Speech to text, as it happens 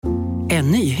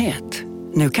En nyhet.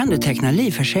 Nu kan du teckna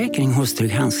livförsäkring hos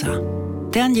Trygg-Hansa.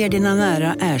 Den ger dina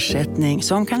nära ersättning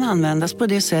som kan användas på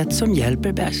det sätt som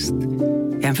hjälper bäst.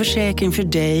 En försäkring för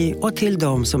dig och till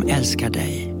de som älskar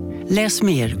dig. Läs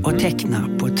mer och teckna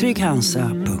på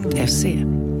trygghansa.se.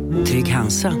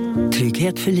 Trygg-Hansa.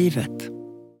 Trygghet för livet.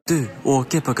 Du,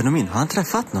 åker på ekonomin. Har han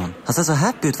träffat någon? Han ser så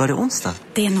happy ut. Var det onsdag?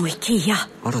 Det är nog Ikea.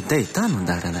 Vadå, dejtar han någon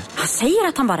där eller? Han säger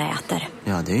att han bara äter.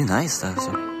 Ja, det är ju nice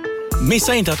alltså.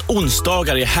 Missa inte att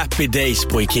onsdagar är happy days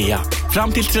på Ikea.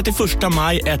 Fram till 31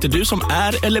 maj äter du som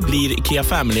är eller blir Ikea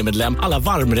Family-medlem alla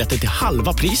varmrätter till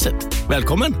halva priset.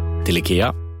 Välkommen till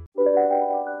Ikea.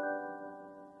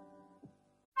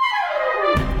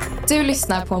 Du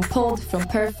lyssnar på en podd från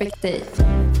Perfect Day.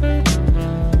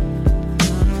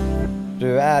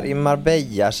 Du är i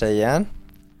Marbella, tjejen.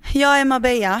 Jag är i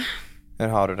Marbella. Hur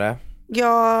har du det?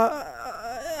 Jag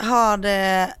har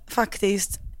det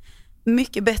faktiskt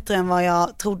mycket bättre än vad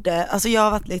jag trodde. Alltså jag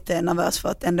har varit lite nervös för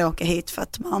att ändå åka hit, för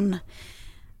att man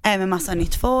är med massa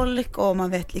nytt folk och man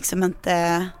vet liksom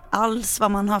inte alls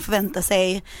vad man har förväntat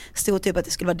sig. Stod typ att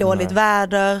det skulle vara dåligt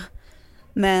väder.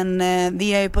 Men vi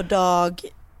är ju på dag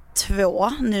 2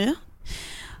 nu.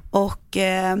 Och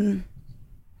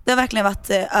det har verkligen varit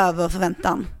över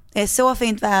förväntan. Det är så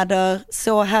fint väder,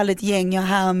 så härligt gäng jag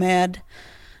här med.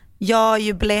 Jag är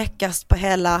ju blekast på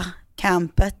hela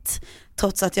campet,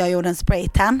 trots att jag gjorde en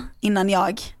spraytan innan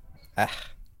jag.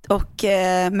 Och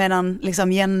medan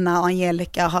liksom Jenna och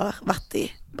Angelica har varit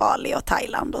i Bali och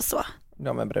Thailand och så.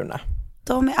 De är bruna.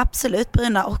 De är absolut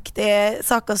bruna, och det är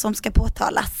saker som ska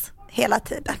påtalas hela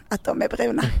tiden, att de är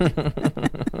bruna.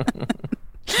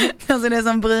 Alltså det är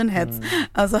som brunhets.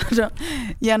 Alltså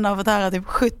Jenna har fått höra typ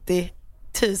 70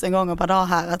 000 gånger per dag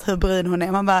här att hur brun hon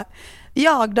är. Man bara,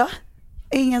 jag då?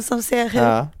 Ingen som ser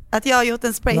hur att jag har gjort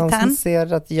en spraytan. Någon som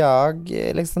ser att jag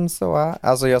liksom så.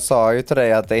 Alltså jag sa ju till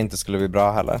dig att det inte skulle bli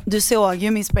bra heller. Du såg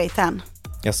ju min spraytan.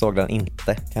 Jag såg den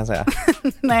inte, kan jag säga.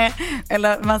 Nej,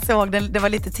 eller man såg den, det var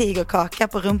lite tigerkaka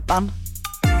på rumpan.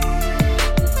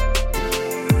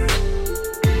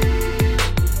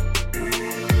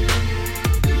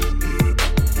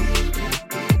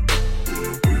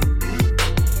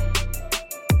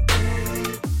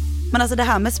 Men alltså det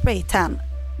här med spraytan,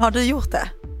 har du gjort det?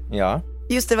 Ja.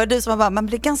 Just det, var du som var bara, man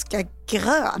blir ganska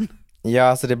grön. Ja,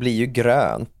 alltså det blir ju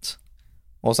grönt.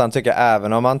 Och sen tycker jag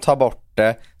även om man tar bort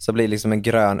det så blir det liksom en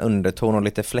grön underton och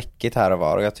lite fläckigt här och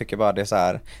var. Och jag tycker bara det är så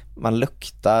här, man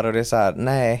luktar och det är så här,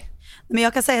 nej. Men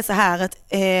jag kan säga så här att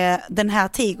den här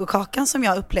tigerkakan som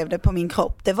jag upplevde på min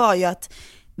kropp, det var ju att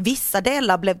vissa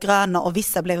delar blev gröna och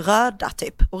vissa blev röda,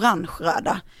 typ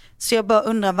orange-röda. Så jag bara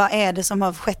undrar, vad är det som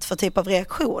har skett för typ av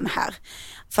reaktion här?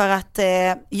 För att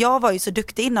jag var ju så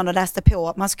duktig innan och läste på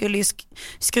att man skulle ju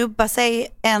skrubba sig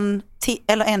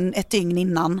ett dygn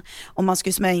innan, och man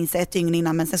skulle smörja in sig ett dygn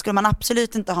innan, men sen skulle man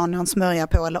absolut inte ha någon smörja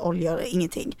på eller oljor,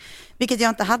 ingenting. Vilket jag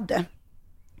inte hade.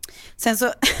 Sen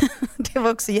så, det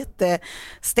var också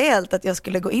jättestelt att jag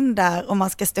skulle gå in där och man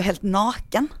ska stå helt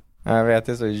naken. Jag vet,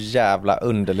 det är så jävla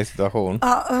underlig situation.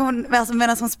 Ja, alltså,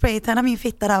 medan hon spraytannade min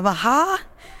fitta där, bara,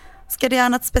 ska du göra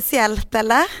något speciellt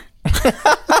eller?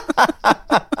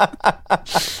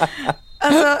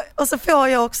 Alltså, och så får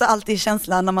jag också alltid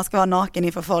känslan när man ska vara naken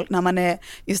inför folk,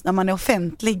 när man är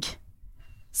offentlig.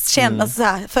 Alltså, så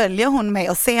här, följer hon mig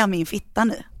och ser min fitta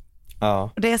nu?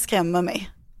 Ja. Och det skrämmer mig.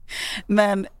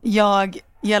 Men jag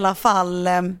i alla fall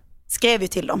skrev ju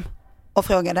till dem och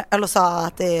frågade, eller sa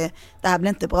att det här blir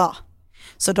inte bra.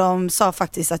 Så de sa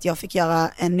faktiskt att jag fick göra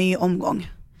en ny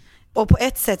omgång. Och på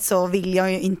ett sätt så vill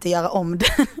jag ju inte göra om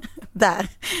det där.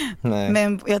 Nej.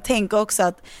 Men jag tänker också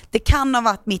att det kan ha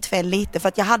varit mitt fel lite, för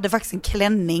att jag hade faktiskt en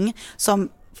klänning som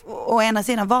å ena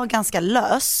sidan var ganska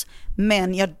lös,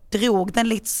 men jag drog den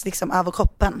lite liksom över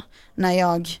kroppen när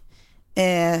jag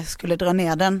skulle dra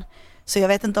ner den. Så jag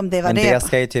vet inte om det var det. Men det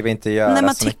ska ju typ inte göra.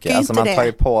 Nej, så mycket. Alltså man tar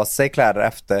ju på sig kläder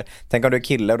efter. Tänk om du är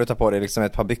kille och du tar på dig liksom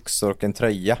ett par byxor och en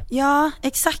tröja. Ja,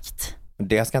 exakt.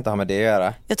 Det ska inte ha med det att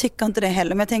göra. Jag tycker inte det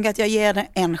heller, men jag tänker att jag ger det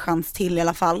en chans till i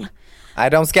alla fall. Nej,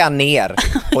 de ska ner.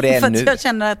 Och det är för nu. För jag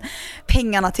känner att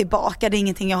pengarna tillbaka, det är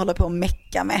ingenting jag håller på att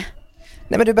mecka med.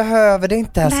 Nej, men du behöver det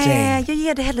inte, älskling. Nej, jag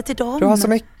ger det heller till dem. Du har så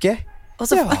mycket. Och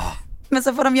så men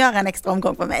så får de göra en extra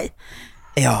omgång på mig.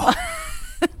 Ja.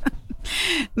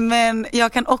 Men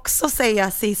jag kan också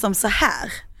säga som så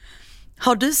här.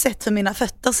 Har du sett hur mina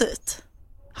fötter ser ut?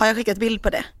 Har jag skickat bild på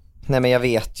det? Nej, men jag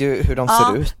vet ju hur de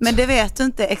ser ut. Men det vet du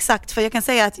inte exakt, för jag kan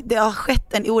säga att det har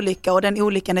skett en olycka och den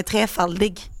olyckan är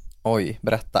trefaldig. Oj,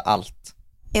 berätta allt.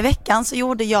 I veckan så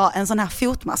gjorde jag en sån här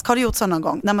fotmask. Har du gjort så någon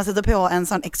gång? När man sätter på en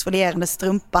sån exfolierande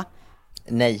strumpa.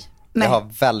 Nej. Jag har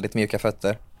väldigt mjuka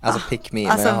fötter. Alltså pick me.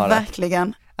 Alltså jag har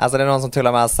verkligen. Alltså det är någon som till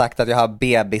och med har sagt att jag har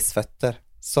bebisfötter.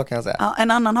 Så kan jag säga. Ja,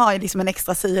 en annan har ju liksom en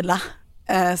extra sila.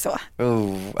 Så.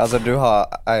 Alltså du har...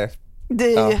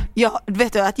 Det är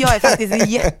vet du att jag är faktiskt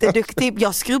jätteduktig.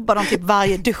 Jag skrubbar dem typ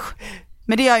varje dusch.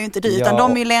 Men det gör ju inte du, utan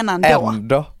de är ju lena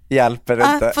ändå hjälper det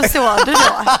inte. Förstår du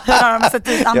då? Hur har de sett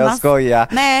ut annars? Jag skojar.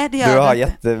 Nej, det gör du har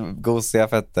inte. jättegosiga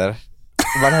fötter.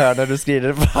 Man hör när du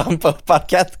skrider fram på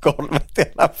parkettgolvet i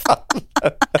alla fall.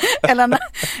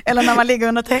 eller när man ligger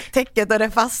under täcket och det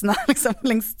fastnar liksom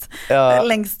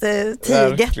längst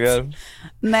tyget. Verkligen.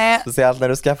 Nej. Speciellt när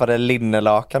du skaffade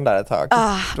linnelakan där ett tag.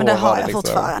 Men det har jag liksom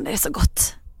fortfarande, det är så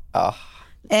gott.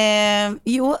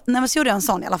 Men så gjorde jag en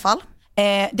sån i alla fall.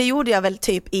 Det gjorde jag väl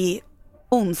typ i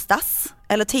onsdags.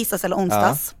 Eller tisdags eller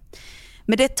onsdags.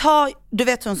 Men det tar, du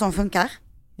vet hur en sån funkar?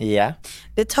 Ja.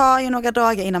 Det tar ju några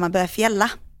dagar innan man börjar fjälla.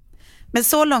 Men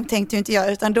så långt tänkte ju inte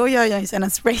jag, utan då gör jag ju sen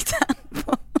en spraytan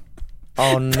på...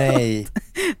 nej.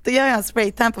 Då gör jag en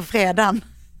spraytan på fredagen.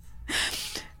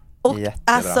 Och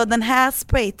jättebra. Alltså den här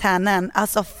spraytannen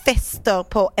alltså fäster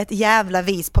på ett jävla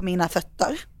vis på mina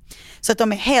fötter. Så att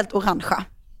de är helt orangea.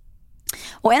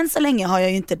 Och än så länge har jag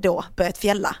ju inte då börjat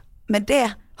fjälla. Men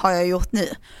det har jag gjort nu.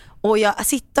 Och jag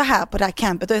sitter här på det här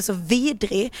campet och är så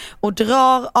vidrig och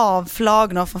drar av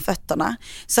flagor från fötterna.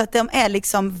 Så att de är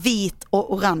liksom vit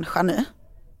och orangea nu.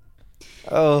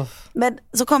 Men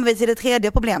så kommer vi till det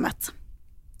tredje problemet.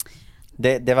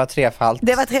 Det var trefalt.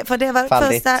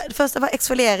 Första var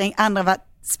exfoliering, andra var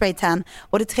spraytan.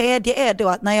 Och det tredje är då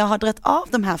att när jag har dragit av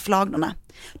de här flagorna,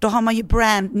 då har man ju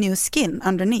brand new skin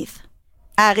underneath.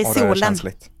 Är i solen.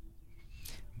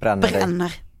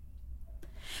 Bränner.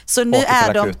 Så nu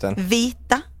är de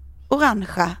vita,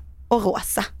 orangea och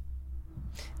rosa.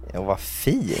 Ja, vad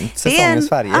fint. Säsong i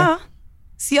Sverige. Ja.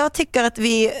 Så jag tycker att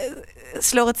vi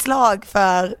slår ett slag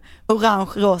för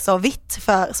orange, rosa och vitt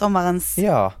för sommarens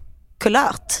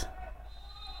kulört.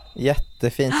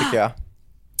 Jättefint tycker jag.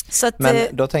 Så att, men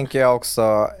då tänker jag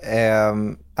också,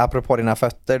 apropå dina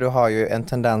fötter, du har ju en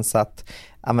tendens att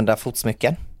använda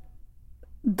fotsmycken.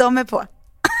 De är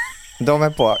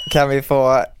på. Kan vi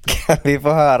få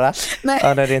höra?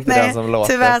 Nej, det är inte den som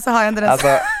låter. Tyvärr så har jag inte den.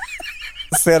 Alltså,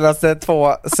 senaste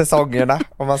 2 säsongerna,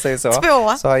 om man säger så. 2.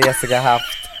 Så har Jessica haft,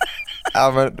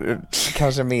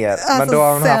 kanske mer. Alltså, men då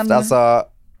har hon haft, alltså,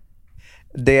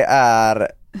 det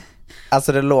är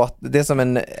som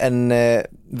en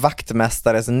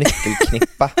vaktmästares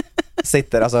nyckelknippa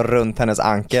sitter alltså runt hennes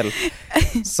ankel.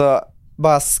 Så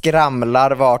bara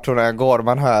skramlar vart hon går,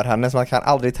 man hör henne så man kan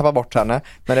aldrig tappa bort henne.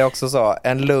 Men det är också så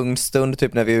en lugn stund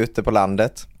typ när vi är ute på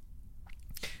landet.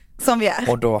 Som vi är.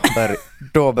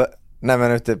 Och nej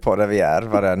men ute på där vi är,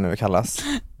 vad det nu kallas.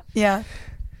 Ja.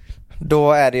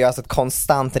 Då är det ju alltså ett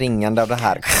konstant ringande av det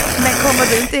här. Men kommer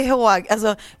du inte ihåg,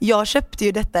 alltså jag köpte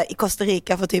ju detta i Costa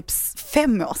Rica för typ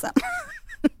 5 år sedan.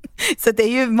 Så det är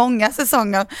ju många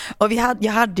säsonger. Och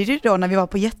jag hade det då när vi var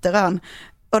på Jätterön.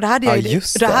 Och då hade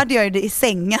jag ju det i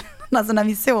sängen, alltså när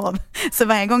vi sov. Så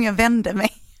varje gång jag vände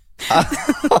mig.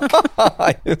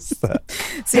 Just det.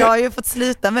 Så jag har ju fått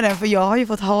sluta med den, för jag har ju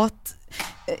fått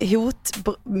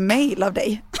hotmail av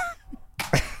dig.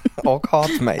 Och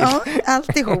hatmail. Ja,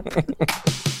 alltihop.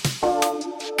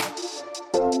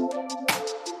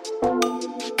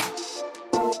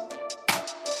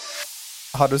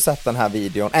 Har du sett den här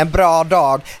videon? En bra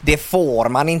dag, det får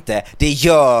man inte, det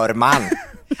gör man.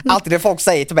 Alltid det folk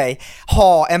säger till mig,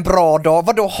 ha en bra dag.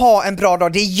 Vadå ha en bra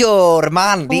dag? Det gör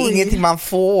man, det är ingenting man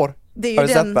får. Det är ju har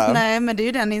du sett den? Nej, men det är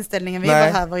ju den inställningen vi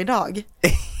behöver idag.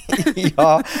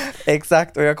 Ja,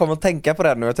 exakt. Och jag kommer att tänka på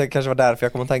den nu. Jag tänkte kanske var därför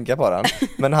jag kommer att tänka på den.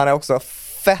 Men han är också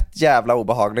fett jävla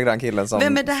obehaglig, den killen som,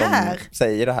 vem är det här? Som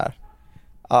säger det här.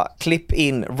 Ja, klipp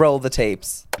in, roll the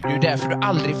tapes. Det är därför du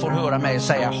aldrig får höra mig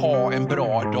säga ha en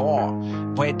bra dag.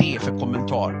 Vad är det för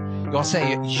kommentar? Jag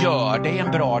säger gör det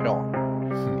en bra dag.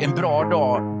 En bra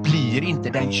dag blir inte,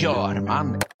 den gör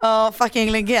man. Ja,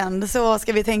 fucking legend. Så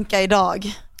ska vi tänka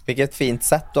idag. Vilket fint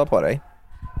sätt du har på dig.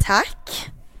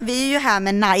 Tack. Vi är ju här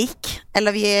med Nike.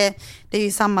 Eller det är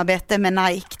ju samarbete med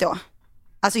Nike då.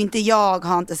 Alltså inte jag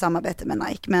har inte samarbete med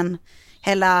Nike, men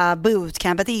hela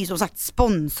bootcampet är ju som sagt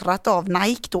sponsrat av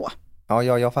Nike då. Ja,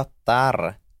 jag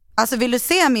fattar. Alltså vill du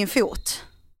se min fot?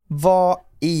 Vad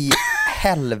i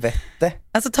helvete?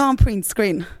 Alltså ta en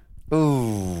printscreen.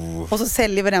 Och så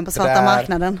säljer vi den på svarta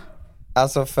marknaden.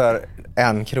 Alltså för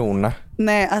 1 krona.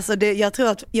 Nej, alltså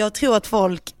jag tror att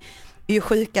folk är ju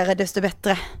sjukare desto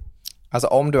bättre. Alltså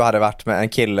om du hade varit med en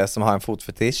kille som har en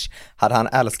fotfetisch, hade han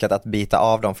älskat att bita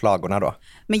av de flagorna då?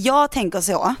 Men jag tänker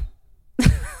så.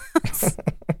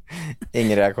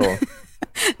 Ingen reaktion.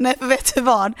 Nej, för vet du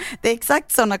vad? Det är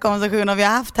exakt sådana konversationer vi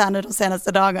har haft här nu de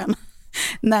senaste dagarna.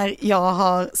 när jag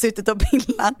har suttit och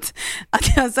pillat,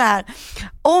 att jag så här,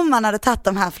 om man hade tagit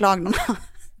de här flagnorna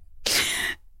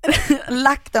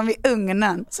lagt dem i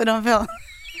ugnen så de får.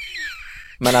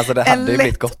 Men alltså det hade ju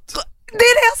blivit gott. Det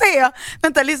är det jag säger.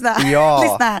 Vänta, lyssna. Ja.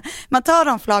 Lyssna här. Man tar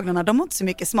de flagnorna, de har inte så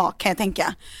mycket smak kan jag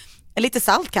tänka. Lite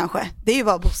salt kanske, det är ju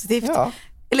bara positivt. Ja.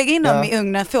 Lägger in dem i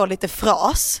ugnen, får lite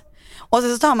fras. Och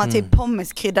så tar man typ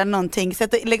pommeskrydda någonting,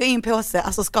 lägger in påse,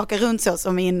 alltså skakar runt så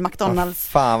som i en McDonalds.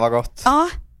 Fan vad gott. Ja,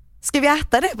 ska vi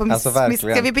äta det på ska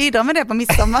vi bidra med det på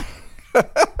midsommar?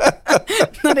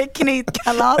 När det är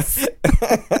knytkalas.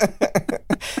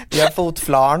 Jag har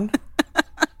fotflarn.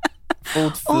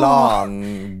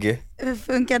 Fotflang. Hur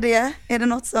funkar det? Är det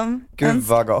något som... Gud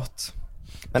vad gott.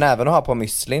 Men även att ha på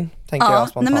müslin, tänker jag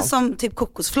spontant. Nej, men som typ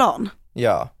kokosflarn.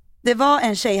 Ja. Det var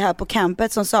en tjej här på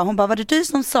campet som sa, hon bara, var det du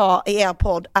som sa i er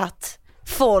podd att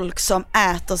folk som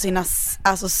äter sina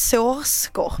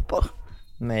sårskorpor?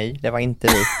 Nej, det var inte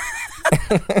vi.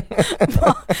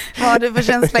 Vad har du för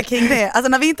känsla kring det? Alltså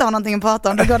när vi inte har någonting att prata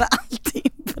om, då går det alltid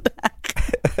in på det här.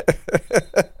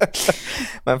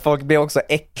 Men folk blir också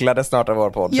äcklade snart av vår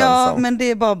podd. Ja, men det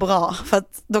är bara bra, för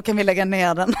att då kan vi lägga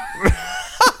ner den.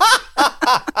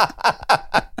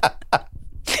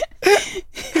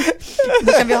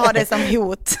 Då kan vi ha det som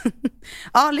hot.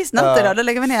 Ja, lyssna inte då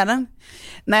lägger vi ner den.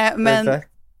 Nej,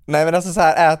 men alltså så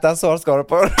här, äta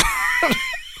sårskorpor.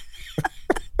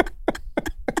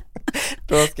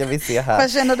 Då ska vi se här.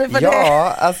 Vad känner du för det?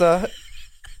 Ja, alltså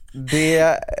det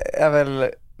är väl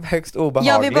högst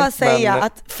obehagligt. Jag vill bara säga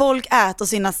att folk äter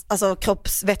sina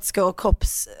kroppsvätskor och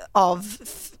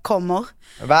kroppsavkommor.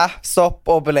 Va? Stopp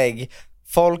och belägg.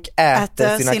 Folk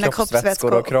äter sina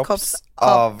kroppsvätskor och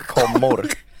kroppsavkommor.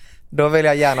 Då vill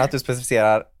jag gärna att du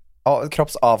specificerar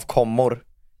kroppsavkommor.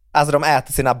 Alltså de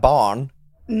äter sina barn.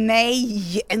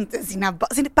 Nej, inte sina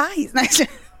barn. Sina bajs.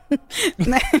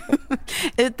 Nej.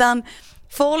 Utan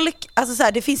folk, alltså så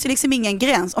här, det finns ju liksom ingen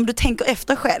gräns. Om du tänker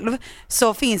efter själv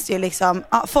så finns det ju liksom,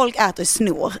 folk äter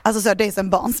snor. Alltså så det är som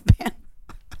barnsben.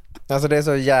 Alltså det är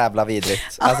så jävla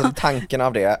vidrigt. Alltså tanken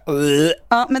av det.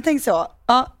 Ja, men tänk så.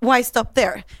 Why stop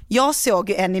there? Jag såg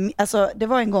ju det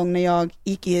var en gång när jag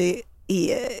gick i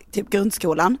typ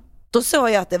grundskolan. Då såg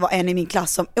jag att det var en i min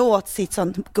klass som åt sitt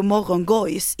sånt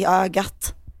godmorgongojs i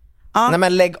ögat. Ja. Nej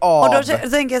men lägg av. Och då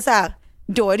tänker jag så här,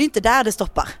 då är det inte där det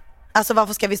stoppar. Alltså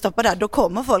varför ska vi stoppa där? Då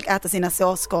kommer folk äta sina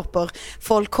sårskorpor.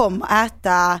 Folk kommer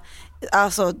äta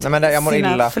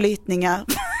sina flytningar.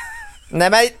 Nej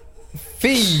men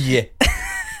fy!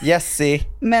 Jessie.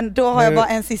 Men då har jag bara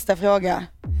en sista fråga.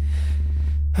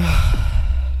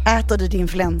 Äter du din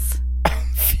flens?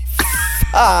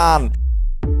 Fan!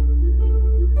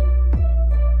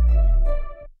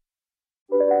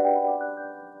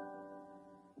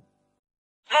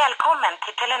 Välkommen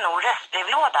till Telenor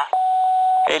röstbrevlåda.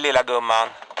 Hej lilla gumman,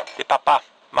 det är pappa.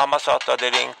 Mamma sa att du hade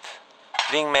ringt.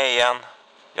 Ring mig igen.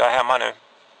 Jag är hemma nu.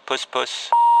 Puss puss.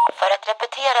 För att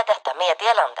repetera detta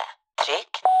meddelande,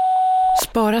 tryck.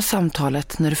 Spara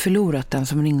samtalet när du förlorat den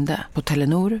som ringde på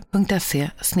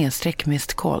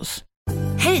telenor.se/missed-calls.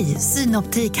 Hej,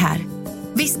 Synoptik här.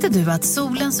 Visste du att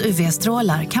solens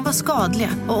UV-strålar kan vara skadliga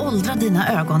och åldra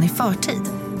dina ögon i förtid?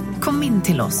 Kom in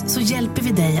till oss så hjälper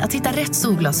vi dig att hitta rätt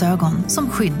solglasögon som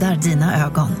skyddar dina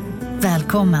ögon.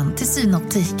 Välkommen till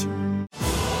Synoptik.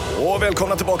 Och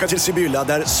välkomna tillbaka till Sibylla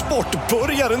där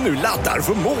sportbörjaren nu laddar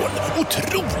för mål.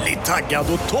 Otroligt taggad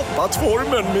och toppat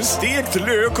formen med stekt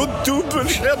lök och dubbel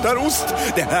cheddarost.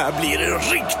 Det här blir en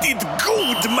riktigt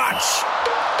god match.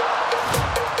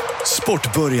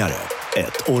 Sportbörjare,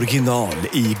 ett original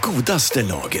i godaste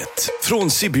laget.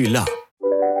 Från Sibylla.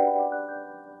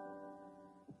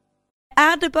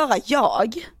 Är det bara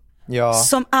jag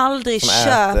som aldrig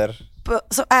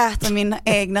som äter mina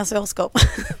egna sårskåp?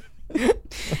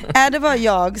 Är det bara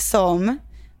jag som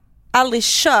aldrig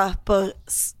köper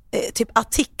typ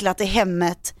artiklar till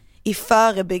hemmet i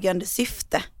förebyggande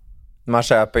syfte? Man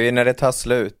köper ju när det tar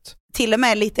slut. Till och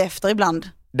med lite efter ibland.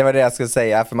 Det var det jag skulle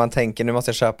säga, för man tänker nu måste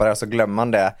jag köpa det, så glömmer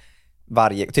man det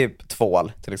typ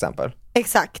tvål till exempel.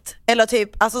 Exakt. Eller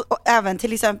typ, alltså även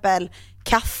till exempel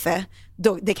kaffe,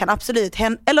 då, det kan absolut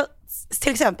hända, eller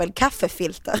till exempel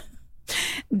kaffefilter.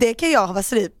 Det kan jag vara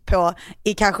slut på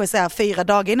i kanske så här 4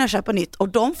 dagar innan jag köper nytt. Och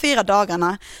de 4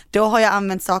 dagarna, då har jag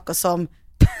använt saker som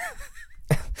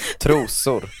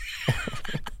trosor,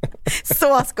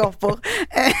 sårskåpor,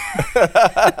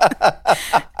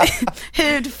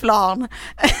 hudflarn.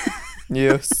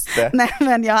 Just det. Nej,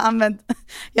 men jag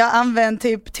har använt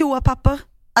typ toapapper.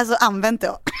 Alltså använt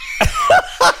då.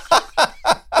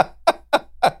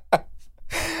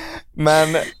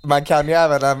 Men man kan ju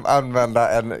även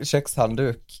använda en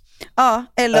kökshandduk. Ja,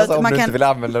 eller alltså, om man du kan... inte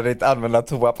vill använda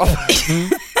toapapper.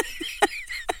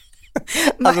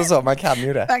 Alltså så, man kan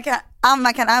ju det.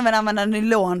 Man kan använda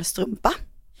nylonstrumpa.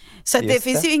 Så att det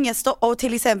finns ju inget och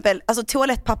till exempel, alltså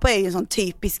toalettpapper är ju en sån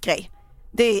typisk grej.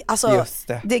 Det är, alltså,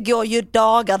 det går ju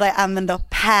dagar där jag använder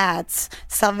pads,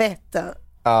 servetter,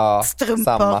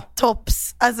 strumpor,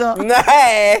 tops. Alltså,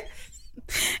 nej!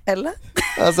 Eller?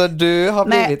 Alltså du har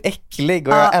blivit äcklig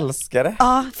och jag älskar det.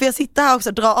 Ja, för jag sitter här också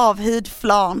och drar av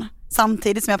hudflan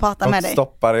samtidigt som jag pratar med dig. Och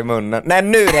stoppar i munnen. Nej,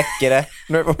 nu räcker det.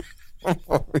 Nu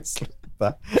får vi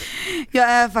sluta. Jag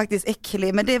är faktiskt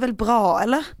äcklig, men det är väl bra,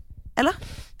 eller?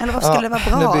 Eller vad skulle det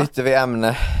vara bra? Nu byter vi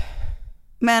ämne.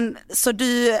 Men så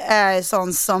du är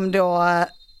sån som då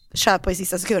köper i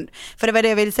sista sekund. För det var det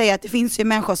jag ville säga, att det finns ju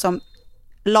människor som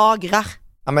lagrar.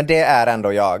 Ja, men det är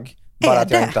ändå jag. Bara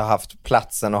att jag inte har haft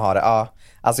platsen att ha det. Ja,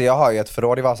 alltså jag har ju ett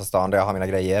förråd i Vasastan där jag har mina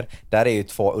grejer. Där är ju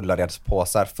 2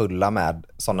 Ullaredspåsar fulla med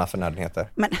sådana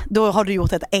förnödenheter. Men då har du gjort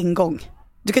det en gång.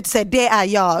 Du kan inte säga, det är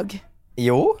jag.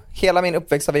 Jo, hela min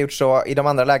uppväxt har vi gjort så. I de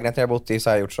andra lägenheterna jag bott i så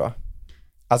har jag gjort så.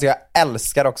 Alltså jag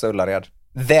älskar också Ullared.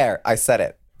 There, I said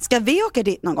it. Ska vi åka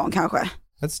dit någon gång kanske?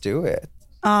 Let's do it.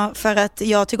 Ja, för att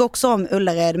jag tycker också om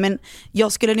Ullared. Men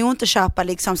jag skulle nog inte köpa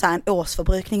liksom så här en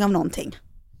årsförbrukning av någonting.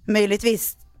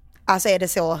 Möjligtvis, alltså är det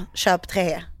så, köp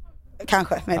 3.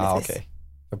 Kanske, möjligtvis. Ja, okej.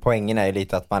 För poängen är ju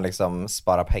lite att man liksom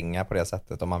sparar pengar på det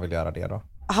sättet om man vill göra det då.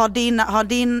 Har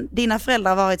dina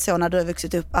föräldrar varit så när du har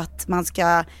vuxit upp att man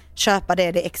ska köpa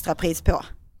det extra pris på?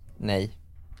 Nej.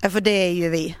 Ja, för det är ju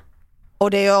vi.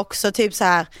 Och det är också typ så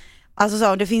här, alltså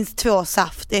så, det finns 2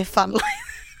 saft, det är fan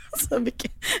alltså,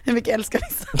 hur mycket älskar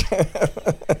vi så?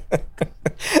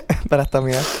 Berätta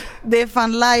mer. Det är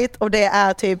fan light och det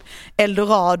är typ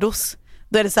Eldorados.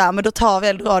 Då är det så här, men då tar vi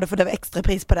Eldorado för det var extra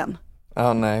pris på den.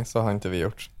 Ja, nej, så har inte vi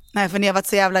gjort. Nej, för ni har varit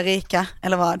så jävla rika,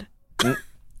 eller vad?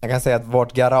 Jag kan säga att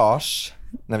vårt garage,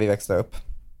 när vi växte upp,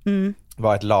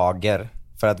 var ett lager.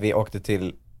 För att vi åkte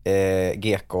till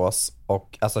GKs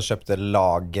och alltså köpte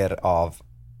lager av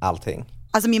allting.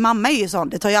 Alltså min mamma är ju sån,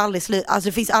 det tar ju aldrig slut. Alltså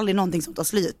det finns aldrig någonting som tar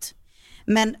slut.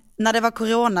 Men när det var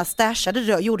corona,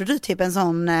 gjorde du typ en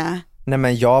sån... Nej,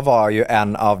 men jag var ju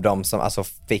en av dem som alltså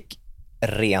fick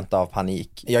rent av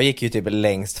panik. Jag gick ju typ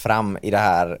längst fram i det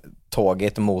här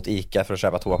tåget mot Ica för att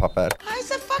köpa toapapper.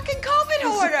 It's a fucking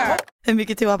covid order! Hur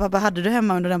mycket toapapper hade du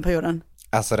hemma under den perioden?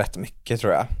 Alltså rätt mycket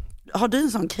tror jag. Har du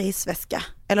en sån krisväska?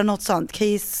 Eller något sånt,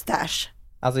 krisstash?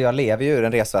 Alltså jag lever ju ur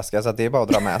en resväska så att det är bara att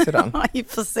dra med sig den. I och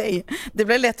för sig. Det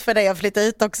blir lätt för dig att flytta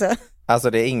ut också. Alltså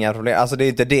det är inga problem. Alltså det är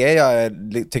inte det jag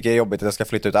tycker är jobbigt att jag ska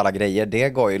flytta ut alla grejer. Det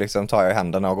går ju liksom, tar jag i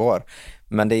händerna och går.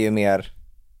 Men det är ju mer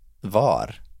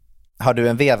var. Har du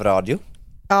en vevradio?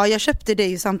 Ja, jag köpte det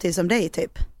ju samtidigt som dig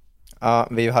typ. Ja,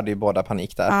 vi hade ju båda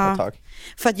panik där på ett tag.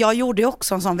 För att jag gjorde ju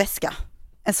också en sån väska.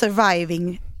 En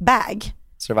surviving bag.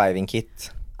 Surviving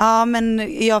kit. Ja, men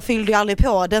jag fyllde ju aldrig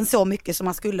på den så mycket som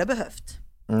man skulle behövt.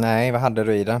 Nej, vad hade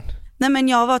du i den? Nej, men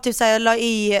jag var typ såhär, jag la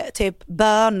i typ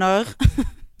bönor.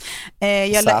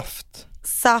 Saft.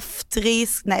 Saft,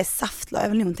 ris. Nej, saft la jag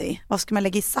väl nog inte i. Vad ska man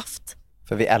lägga i saft?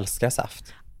 För vi älskar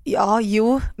saft. Ja,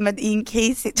 jo, men i en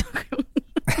krissituation.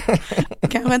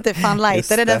 Kanske inte fan light,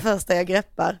 det är den första jag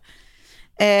greppar.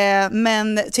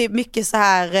 Men typ mycket så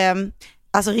här,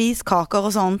 alltså riskakor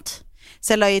och sånt.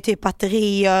 Så la jag typ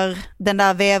batterier, den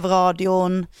där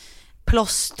vevradion,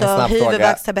 plåster,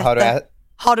 huvudvärkstabletter.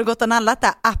 Har du gått och nallat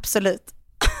där? Absolut.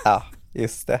 Ja,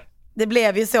 just det. Det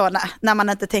blev ju så när man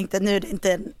inte tänkte nu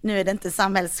är det inte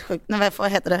samhällssjukdom,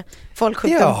 vad heter det?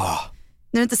 Folksjukdom. Ja.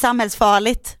 Nu är det inte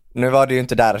samhällsfarligt. Nu var det ju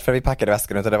inte därför vi packade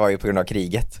väskan utan det var ju på grund av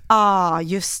kriget. Ja,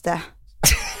 just det.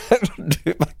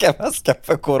 Du packar väskan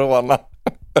för corona.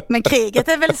 Men kriget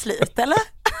är väl slut, eller?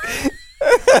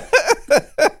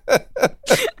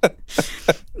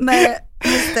 Nej,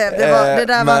 just det. Det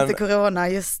där var inte corona,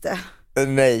 just det.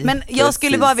 Nej. Men jag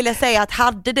skulle bara vilja säga att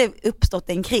hade det uppstått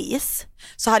en kris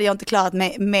så hade jag inte klarat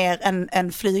mig mer än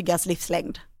en flygas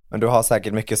livslängd. Men du har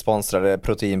säkert mycket sponsrade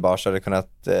proteinbars så du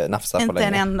kunnat nafsa inte på länge.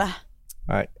 Inte en enda.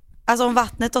 Nej. Alltså om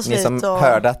vattnet tar slut. Ni som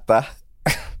hör detta.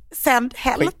 Sänd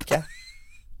help.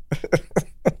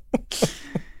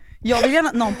 Jag vill gärna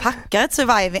att någon packar ett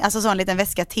surviving, alltså så en liten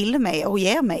väska till mig och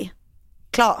ger mig.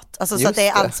 Klart. Alltså så att det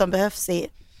är allt som behövs i.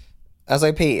 Alltså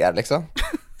i PR liksom.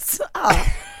 Så, ja.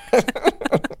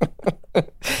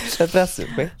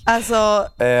 Alltså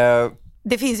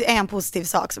det finns ju en positiv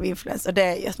sak som influencer och det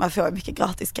är ju att man får mycket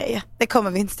gratis grejer. Det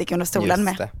kommer vi inte sticka under stolen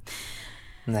med.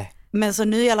 Nej. Men så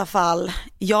nu i alla fall,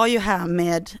 jag är ju här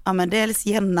med dels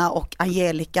Jenna och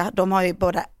Angelica. De har ju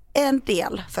båda en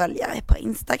del följare på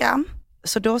Instagram.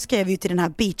 Så då skrev vi till den här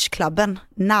beachklubben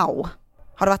Now.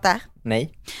 Har du varit där?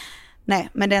 Nej. Nej,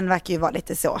 men den verkar ju vara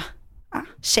lite så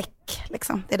check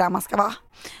liksom. Det är där man ska vara.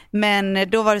 Men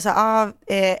då var det så här,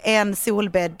 en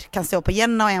solbädd kan stå på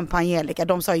Jenna och en på Angelica.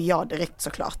 De sa ja direkt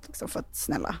såklart liksom, för att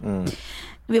snälla.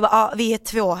 Vi är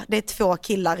 2, det är 2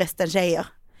 killar, resten tjejer.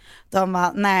 De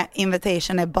var, nej,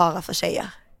 invitation är bara för tjejer.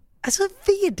 Alltså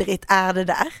vidrigt är det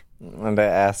där. Men det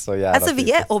är så jävla alltså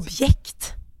vi är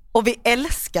objekt. Och vi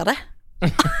älskar det.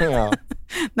 Ja.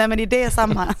 Nej, men i det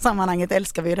sammanhanget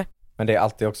älskar vi det. Men det är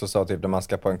alltid också så typ när man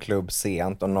ska på en klubb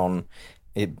sent och någon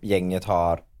i gänget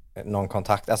har någon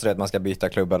kontakt, alltså det är att man ska byta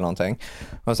klubb eller någonting.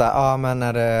 Och så här, men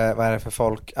vad är det för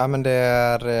folk? Ja, men det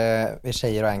är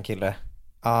tjejer och en kille.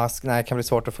 Nej, det kan bli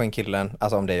svårt att få in killen,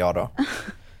 alltså om det är jag då.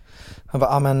 Han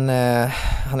bara, men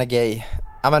han är gay.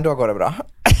 Ja, men då går det bra.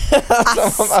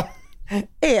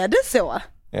 Är det så?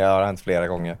 Ja, det har hänt flera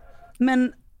gånger.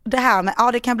 Men det här med,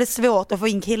 det kan bli svårt att få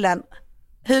in killen.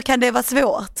 Hur kan det vara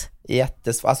svårt?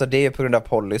 Jättesvårt, alltså det är ju på grund av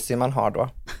policy man har då.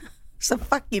 Så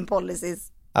fucking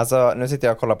policies. Alltså nu sitter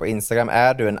jag och kollar på Instagram.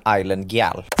 Är du en island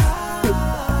gal?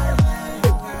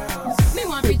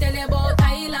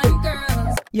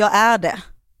 Jag är det.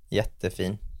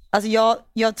 Jättefin. Alltså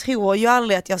jag tror ju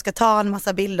aldrig att jag ska ta en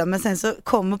massa bilder, men sen så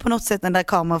kommer på något sätt den där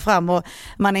kameran fram och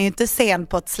man är ju inte sen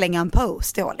på att slänga en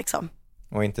post då liksom.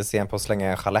 Och inte sen på att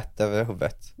slänga en chalett över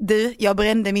huvudet. Du, jag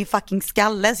brände min fucking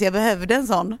skalle så jag behövde en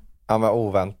sån. Ja, men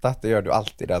oväntat, det gör du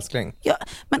alltid, älskling. Ja,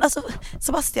 men alltså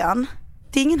Sebastian,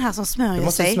 det är ingen här som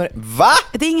smörjer sig. Va?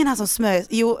 Det är ingen här som smörjer.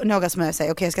 Jo, några smörjer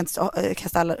sig. Okej, jag ska inte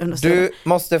kasta alla under stolen. Du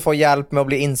måste få hjälp med att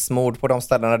bli insmord på de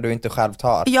ställena du inte själv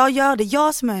tar. Jag gör det.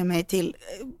 Jag smörjer mig till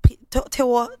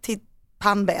tå till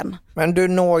pannben. Men du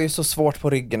når ju så svårt på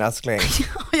ryggen, älskling.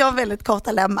 Jag har väldigt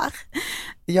korta lemmar.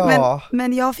 Ja.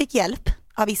 Men jag fick hjälp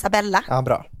av Isabella. Ja,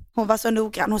 bra. Hon var så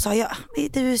noggrann. Hon sa,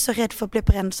 du är så rädd för att bli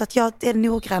bränd så att jag är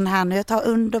noggrann här nu. Jag tar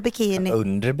under bikini.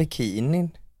 Under bikinin?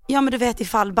 Ja, men du vet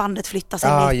ifall bandet flyttar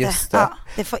sig lite. Just det. Ja,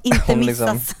 det får inte missas.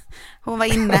 Liksom, hon var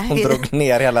inne. Hon drog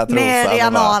ner hela trosan. Ner i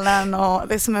analen och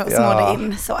det smorde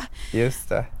in så. Just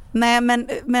det. Nej,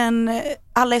 men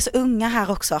alla är så unga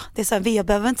här också. Det är så här, vi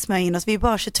behöver inte smörja in oss. Vi är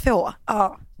bara 22.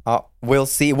 Ja, we'll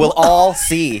see. We'll all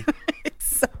see.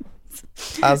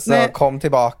 Alltså, kom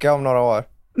tillbaka om några år.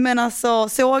 Men alltså,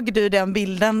 såg du den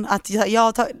bilden att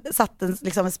jag satt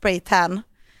en spraytan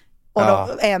och då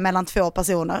är mellan 2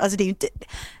 personer. Alltså det är ju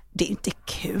inte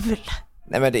kul.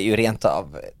 Nej, men det är ju rent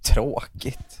av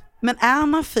tråkigt. Men är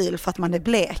man ful för att man är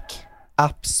blek?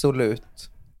 Absolut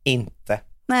inte.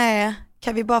 Nej,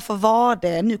 kan vi bara få vara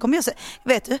det? Nu kommer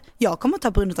jag kommer att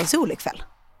ta brunnet av sol ikväll.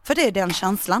 För det är den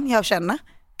känslan jag känner.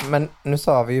 Men nu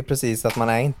sa vi ju precis att man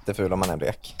är inte ful om man är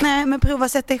blek. Nej, men prova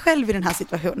att sätta dig själv i den här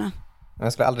situationen.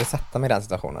 Jag skulle aldrig sätta mig i den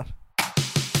situationen.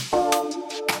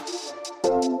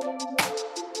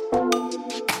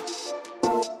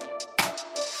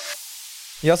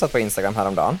 Jag satt på Instagram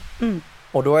häromdagen.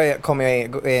 Och då kom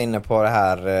jag inne på det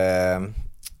här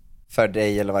för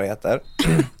dig eller vad det heter.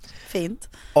 Fint.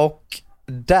 Och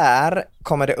där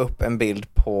kommer det upp en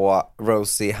bild på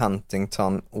Rosie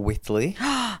Huntington Whitley.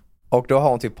 Och då har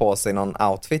hon typ på sig någon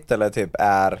outfit eller typ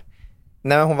är...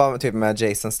 Nej, men hon var typ med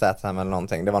Jason Statham eller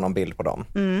någonting. Det var någon bild på dem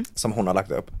som hon har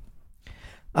lagt upp.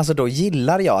 Alltså då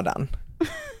gillar jag den.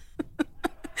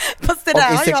 Fast det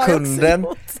där och i sekunden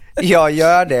jag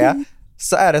gör det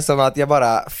så är det som att jag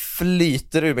bara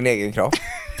flyter ur min egen kropp.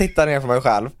 Tittar ner på mig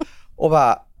själv och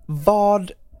bara,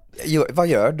 vad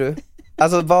gör du?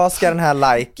 Alltså vad ska den här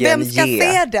liken ge? Vem ska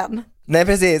se den? Nej,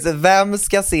 precis. Vem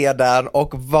ska se den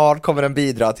och vad kommer den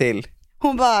bidra till?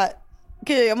 Hon bara,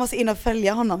 gud jag måste in och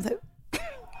följa honom typ.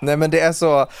 Nej, men det är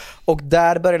så. Och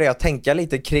där började jag tänka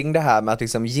lite kring det här med att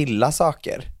liksom gilla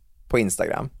saker på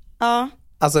Instagram. Ja.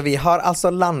 Alltså vi har alltså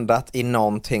landat i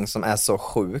någonting som är så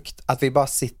sjukt att vi bara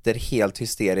sitter helt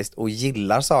hysteriskt och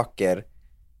gillar saker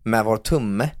med vår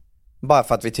tumme. Bara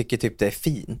för att vi tycker typ det är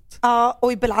fint. Ja,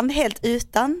 och ibland helt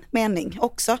utan mening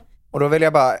också. Och då vill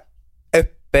jag bara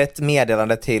öppet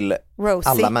meddelande till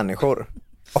Rosie. Alla människor.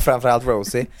 Och framförallt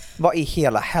Rosie. Vad i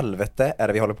hela helvete är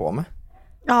det vi håller på med?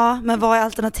 Ja, men vad är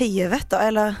alternativet då?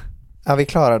 Eller? Ja, vi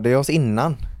klarade ju oss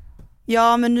innan.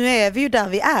 Ja, men nu är vi ju där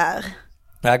vi är.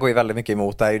 Det här går ju väldigt mycket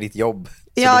emot, det här är ju ditt jobb.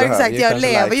 Ja, exakt, jag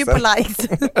lever ju på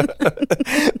likes.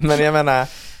 Men jag menar,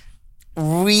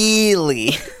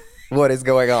 really, what is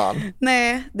going on?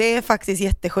 Nej, det är faktiskt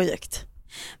jättesjukt.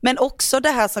 Men också det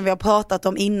här som vi har pratat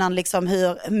om innan, liksom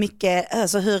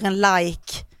hur en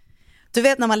like... Du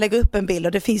vet när man lägger upp en bild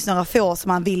och det finns några få som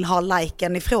man vill ha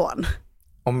liken ifrån.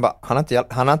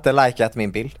 Han har inte likat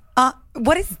min bild.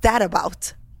 What is that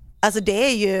about? Alltså det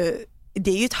är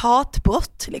ju ett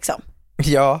hatbrott liksom.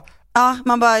 Ja. Ja,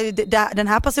 man bara, den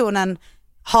här personen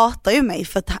hatar ju mig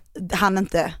för att han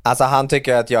inte... Alltså han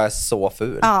tycker att jag är så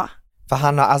ful. Ja. För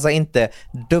han har alltså inte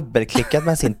dubbelklickat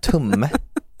med sin tumme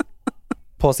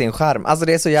på sin skärm. Alltså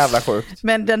det är så jävla sjukt.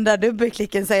 Men den där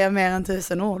dubbelklicken säger mer än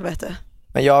 1000 ord, vet du.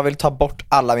 Men jag vill ta bort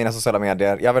alla mina sociala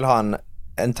medier. Jag vill ha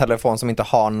en telefon som inte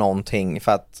har någonting,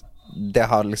 för att det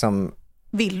har liksom...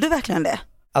 Vill du verkligen det?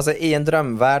 Alltså i en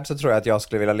drömvärld så tror jag att jag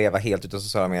skulle vilja leva helt utan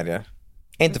sociala medier.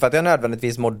 Inte för att jag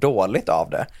nödvändigtvis mår dåligt av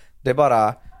det. Det är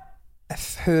bara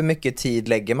hur mycket tid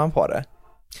lägger man på det?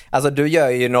 Alltså du gör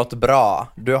ju något bra.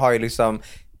 Du har ju liksom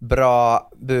bra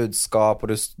budskap och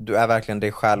du är verkligen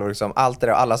dig själv och liksom allt det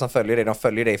där. Alla som följer dig, de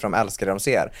följer dig för de älskar det de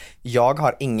ser. Jag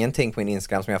har ingenting på min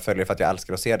Instagram som jag följer för att jag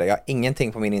älskar att se det. Jag har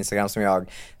ingenting på min Instagram som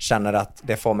jag känner att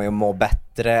det får mig att må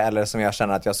bättre eller som jag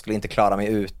känner att jag skulle inte klara mig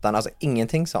utan. Alltså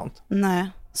ingenting sånt. Nej,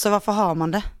 så varför har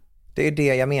man det? Det är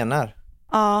det jag menar.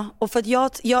 Ja, och för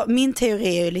att min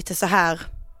teori är ju lite så här: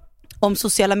 om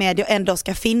sociala medier ändå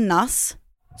ska finnas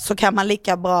så kan man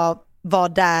lika bra vara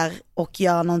där och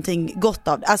göra någonting gott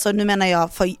av det. Alltså nu menar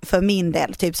jag för min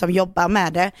del, typ som jobbar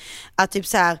med det, att typ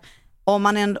så här,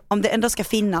 om det ändå ska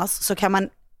finnas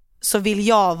så vill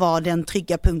jag vara den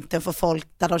trygga punkten för folk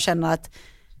där de känner att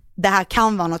det här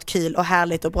kan vara något kul och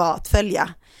härligt och bra att följa.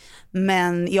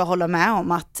 Men jag håller med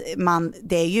om att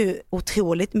det är ju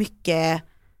otroligt mycket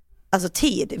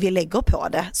tid vi lägger på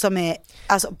det som är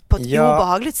på ett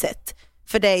obehagligt sätt.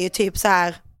 För det är ju typ så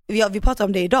här, vi pratar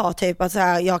om det idag, typ att så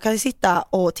här, jag kan sitta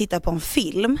och titta på en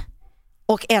film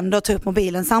och ändå ta upp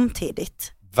mobilen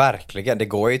samtidigt. Verkligen, det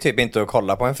går ju typ inte att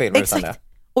kolla på en film utan det.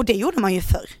 Och det gjorde man ju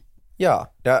förr.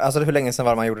 Ja, alltså hur länge sedan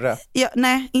var man gjorde det? Ja,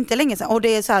 nej, inte länge sedan. Och det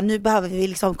är så här, nu behöver vi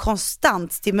liksom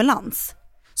konstant stimulans.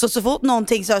 Så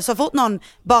fort någon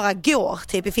bara går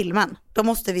typ i filmen, då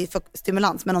måste vi få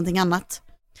stimulans med någonting annat.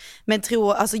 Men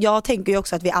jag tänker ju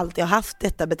också att vi alltid har haft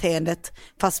detta beteendet,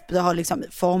 fast det har liksom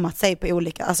format sig på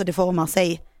olika, alltså det formar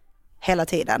sig hela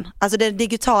tiden. Alltså den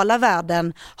digitala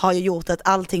världen har ju gjort att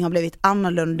allting har blivit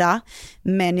annorlunda,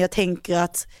 men jag tänker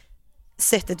att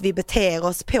sättet vi beter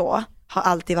oss på har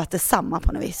alltid varit detsamma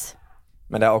på något vis.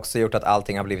 Men det har också gjort att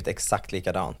allting har blivit exakt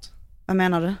likadant. Vad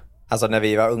menar du? Alltså när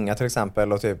vi var unga till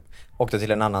exempel och typ åkte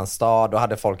till en annan stad och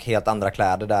hade folk helt andra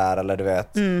kläder där, eller du vet.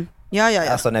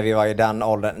 Ja. Alltså när vi var i den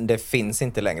åldern, det finns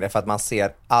inte längre för att man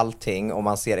ser allting och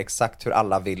man ser exakt hur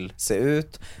alla vill se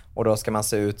ut och då ska man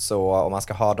se ut så och man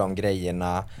ska ha de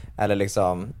grejerna eller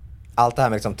liksom allt det här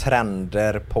med liksom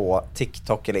trender på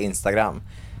TikTok eller Instagram.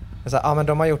 Så, men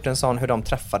de har gjort en sån hur de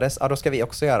träffades, då ska vi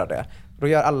också göra det. Då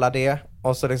gör alla det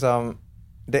och så liksom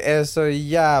det är så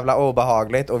jävla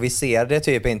obehagligt och vi ser det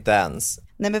typ inte ens.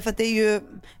 Nej, men för att det är ju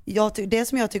det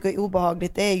som jag tycker är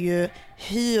obehagligt, det är ju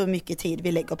hur mycket tid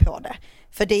vi lägger på det.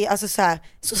 För det är alltså så här,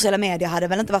 sociala medier hade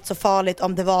väl inte varit så farligt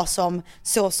om det var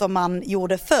som man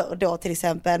gjorde förr då, till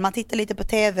exempel. Man tittade lite på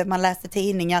tv, man läste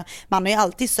tidningar, man har ju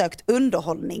alltid sökt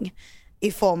underhållning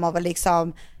i form av att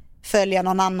liksom följa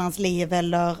någon annans liv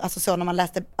eller alltså så när man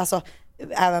läste, alltså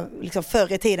även liksom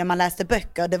förr i tiden man läste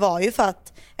böcker, det var ju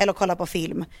eller kolla på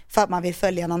film för att man vill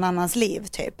följa någon annans liv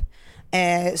typ.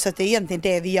 Så att det är egentligen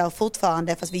det vi gör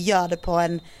fortfarande, fast vi gör det på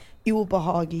en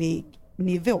obehaglig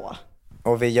nivå.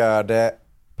 Och vi gör det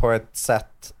på ett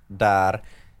sätt där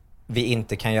vi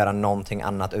inte kan göra någonting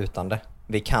annat utan det.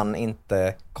 Vi kan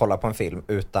inte kolla på en film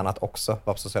utan att också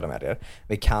vara på sociala medier.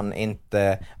 Vi kan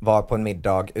inte vara på en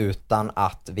middag utan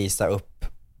att visa upp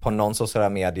på någon sociala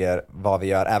medier vad vi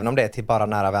gör, även om det är till bara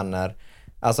nära vänner.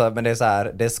 Alltså, men det är så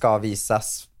här, det ska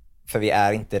visas. För vi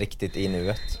är inte riktigt i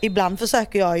nuet. Ibland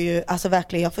försöker jag ju, alltså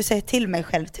verkligen, jag får säga till mig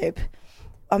själv typ.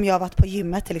 Om jag har varit på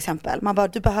gymmet till exempel. Man bara,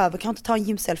 du behöver kanske inte ta en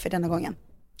gymselfie denna gången.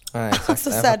 Nej,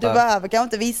 alltså, så här, du behöver kanske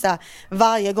inte visa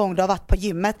varje gång du har varit på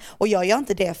gymmet. Och jag gör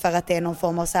inte det för att det är någon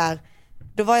form av så här.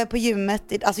 Då var jag på gymmet,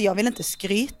 alltså jag vill inte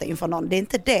skryta inför någon, det är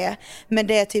inte det. Men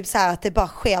det är typ så här att det bara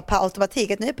sker på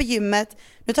automatik. Att nu är jag på gymmet,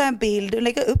 nu tar jag en bild och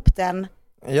lägger upp den.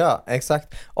 Ja,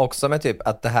 exakt. Också med typ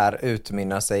att det här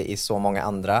utmynnar sig i så många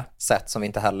andra sätt som vi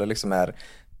inte heller liksom är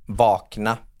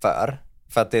vakna för.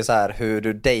 För att det är så här, hur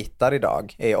du dejtar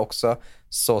idag är också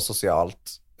så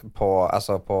socialt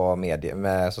på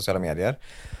med sociala medier.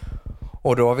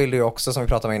 Och då vill du ju också, som vi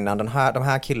pratade om innan, de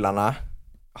här killarna,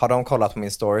 har de kollat på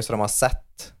min story så de har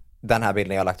sett den här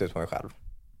bilden jag har lagt ut på mig själv.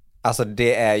 Alltså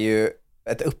det är ju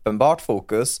ett uppenbart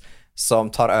fokus som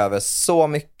tar över så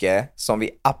mycket som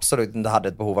vi absolut inte hade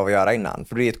ett behov av att göra innan.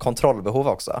 För det är ett kontrollbehov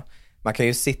också. Man kan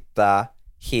ju sitta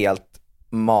helt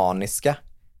maniska,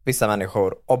 vissa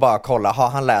människor, och bara kolla, har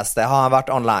han läst det? Har han varit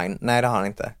online? Nej, det har han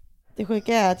inte. Det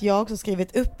sjuka är att jag också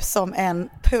skrivit upp som en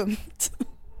punkt.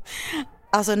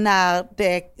 Alltså när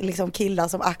det är liksom killar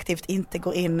som aktivt inte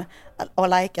går in och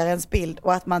likar ens bild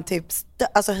och att man typ,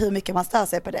 alltså hur mycket man stör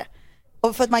sig på det.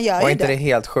 Och för att man gör och ju inte det är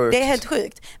helt sjukt. Det är helt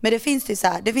sjukt. Men det finns ju så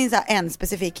här, det finns så här en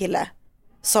specifik kille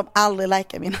som aldrig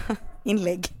likar mina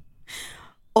inlägg.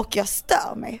 Och jag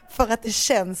stör mig för att det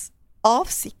känns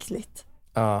avsiktligt.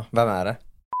 Ja, vem är det?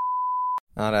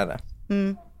 Ja, det är det.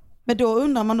 Men då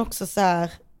undrar man också så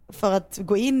här, för att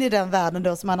gå in i den världen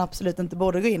då som man absolut inte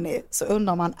borde gå in i, så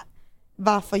undrar man,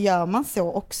 varför gör man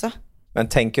så också? Men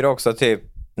tänker du också typ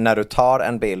när du tar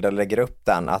en bild och lägger upp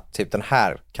den att typ den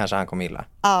här kanske han kommer gilla?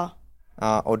 Ja.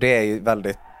 Ja, och det är ju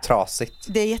väldigt trasigt.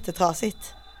 Det är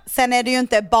jättetrasigt. Sen är det ju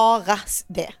inte bara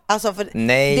det. Alltså för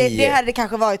nej. Det hade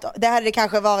det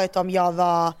kanske varit om jag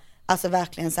var alltså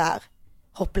verkligen så här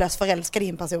hopplöst förälskad i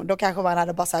en person. Då kanske man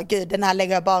hade bara sagt, gud, den här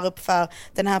lägger jag bara upp för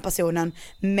den här personen.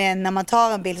 Men när man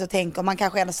tar en bild så tänker man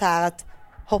kanske ändå så här att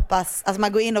hoppas, alltså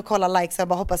man går in och kollar likes och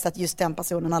bara hoppas att just den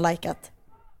personen har likat.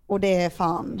 Och det är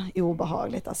fan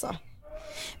obehagligt alltså.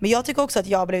 Men jag tycker också att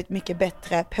jag har blivit mycket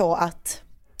bättre på att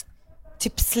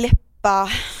typ släppa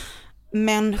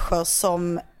människor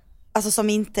som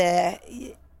inte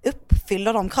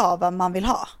uppfyller de kraven man vill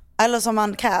ha. Eller som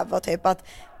man kräver typ att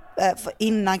för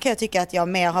innan kan jag tycka att jag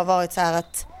mer har varit så här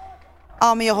att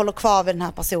ja, men jag håller kvar vid den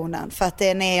här personen för att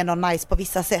den är ändå nice på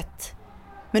vissa sätt.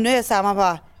 Men nu är det så här, man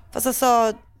bara, fast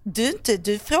alltså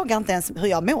du frågar inte ens hur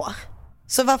jag mår.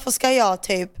 Så varför ska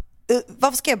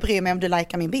jag bry mig om du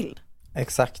likar min bild?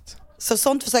 Exakt. Så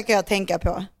sånt försöker jag tänka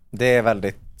på. Det är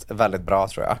väldigt, väldigt bra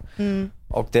tror jag.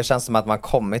 Och det känns som att man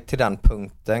kommit till den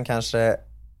punkten kanske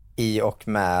i och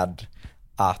med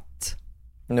att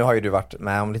nu har ju du varit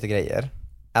med om lite grejer.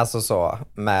 Alltså så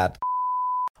med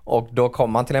och då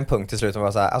kommer man till en punkt till slut och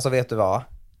bara så här, alltså vet du vad?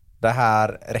 Det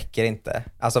här räcker inte.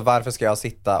 Alltså varför ska jag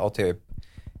sitta och typ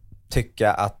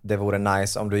tycka att det vore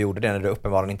nice om du gjorde det när du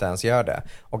uppenbarligen inte ens gör det.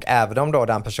 Och även om då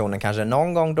den personen kanske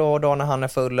någon gång då och då när han är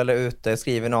full eller ute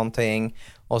skriver någonting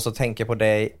och så tänker på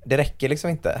dig, det räcker liksom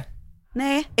inte.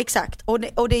 Nej, exakt.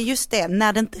 Och det är just det,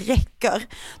 när det inte räcker,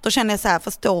 då känner jag så här,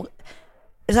 förstår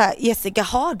så här, Jessica,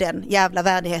 har den jävla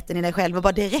värdigheten i dig själv och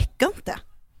bara det räcker inte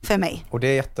för mig. Och det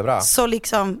är jättebra. Så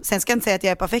liksom, sen ska jag inte säga att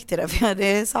jag är perfekt i det, för det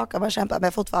är saker man kämpar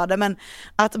med fortfarande, men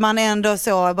att man ändå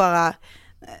så bara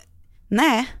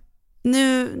nej,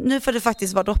 nu får det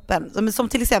faktiskt vara droppen. Som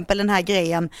till exempel den här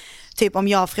grejen, typ om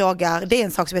jag frågar, det är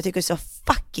en sak som jag tycker är så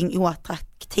fucking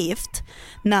oattraktivt,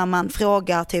 när man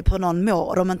frågar typ hur någon mår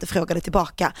och de inte frågar det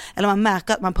tillbaka. Eller man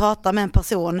märker att man pratar med en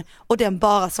person och den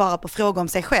bara svarar på frågor om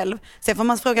sig själv. Sen får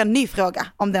man fråga en ny fråga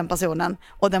om den personen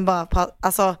och den bara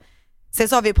alltså, sen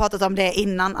så har vi pratat om det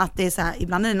innan, att det är så här,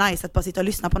 ibland är det nice att bara sitta och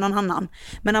lyssna på någon annan.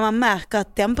 Men när man märker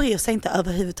att den bryr sig inte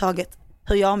överhuvudtaget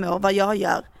hur jag mår, vad jag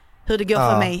gör, hur det går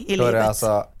för mig i då livet. Är det,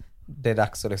 alltså, det är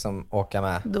dags att liksom åka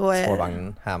med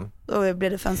spårvagnen hem. Då blir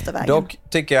det fönstervägen. Dock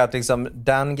tycker jag att liksom,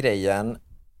 den grejen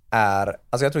är,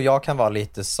 alltså jag tror jag kan vara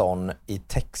lite sån i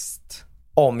text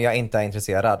om jag inte är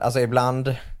intresserad. Alltså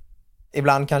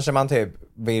ibland kanske man typ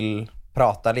vill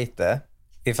prata lite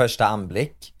i första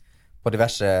anblick på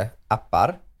diverse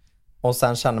appar och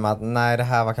sen känner man att nej, det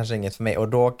här var kanske inget för mig, och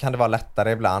då kan det vara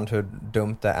lättare ibland, hur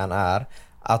dumt det än är,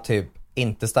 att typ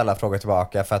inte ställa frågor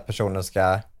tillbaka för att personen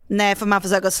ska... Nej, för man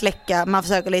försöker släcka, man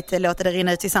försöker lite låta det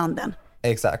rinna ut i sanden.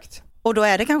 Exakt. Och då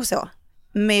är det kanske så.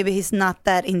 Maybe he's not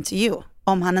that into you,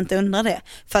 om han inte undrar det.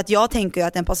 För att jag tänker ju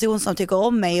att en person som tycker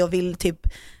om mig och vill typ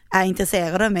är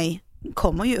intresserad av mig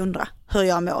kommer ju undra hur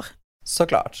jag mår.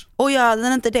 Såklart. Och gör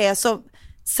den inte det, så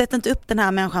sätt inte upp den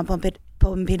här människan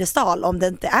på en pedestal om det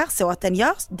inte är så att den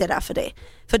gör det där för dig.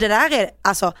 För det där är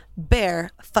alltså bare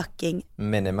fucking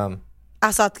minimum.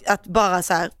 Alltså att bara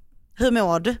så här, hur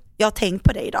mår du? Jag har tänkt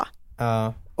på dig idag.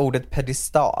 Ordet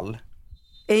pedestal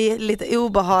är lite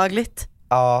obehagligt.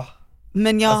 Ja.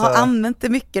 Men jag har använt det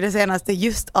mycket det senaste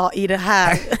just i det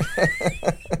här.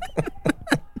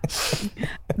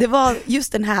 Det var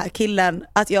just den här killen,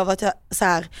 att jag var så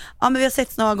här, ja men vi har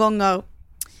sett några gånger.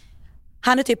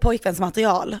 Han är typ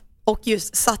pojkvänsmaterial och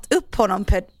just satt upp honom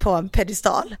på en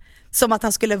pedestal som att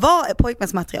han skulle vara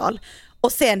pojkvänsmaterial.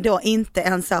 Och sen då inte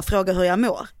ens fråga hur jag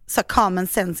mår. Så common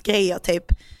sense grejer typ.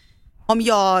 Om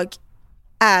jag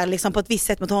är liksom på ett visst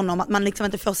sätt mot honom, att man liksom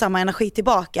inte får samma energi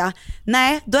tillbaka.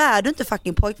 Nej, då är du inte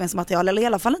fucking pojkvänsmaterial. Eller i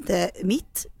alla fall inte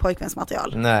mitt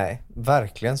pojkvänsmaterial. Nej,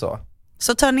 verkligen så.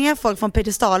 Så ta ner folk från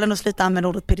pedestalen och sluta använda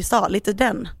ordet pedestal. Lite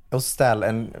den. Och ställ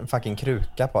en fucking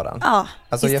kruka på den. Ja,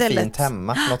 alltså istället. Gör fint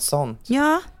hemma, något sånt.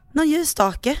 Ja, någon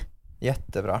ljusstake.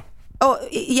 Jättebra. Och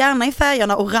gärna i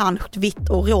färgerna orange, vitt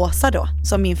och rosa då,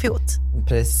 som min fot.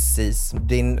 Precis.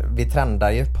 Vi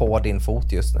trendar ju på din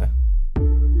fot just nu.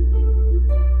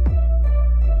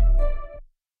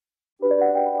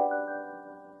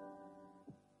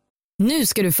 Nu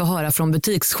ska du få höra från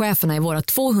butikscheferna i våra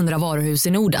 200 varuhus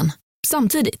i Norden.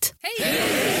 samtidigt.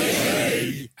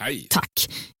 Hej! Tack.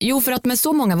 Jo, för att med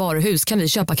så många varuhus kan vi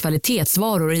köpa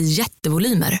kvalitetsvaror i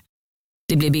jättevolymer.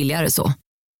 Det blir billigare så.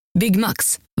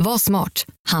 Byggmax. Var smart.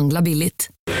 Handla billigt.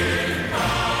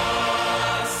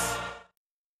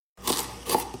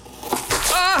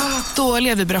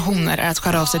 Dåliga vibrationer är att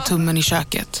skära av sig tummen i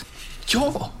köket.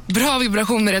 Ja! Bra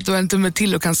vibrationer är att du har en tumme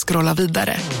till och kan scrolla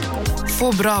vidare.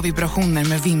 Få bra vibrationer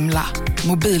med Vimla.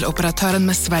 Mobiloperatören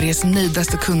med Sveriges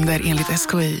nöjdaste kunder enligt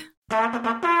SKI.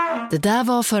 Det där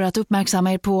var för att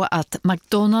uppmärksamma er på att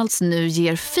McDonalds nu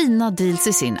ger fina deals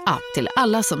i sin app till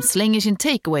alla som slänger sin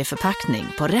takeaway-förpackning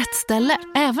på rätt ställe.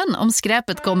 Även om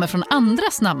skräpet kommer från andra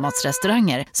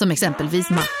snabbmatsrestauranger som exempelvis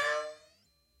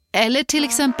eller till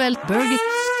exempel Burger.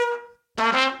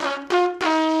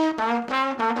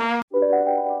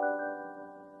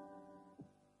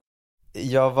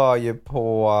 Jag var ju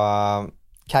på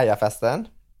kajafesten.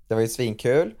 Det var ju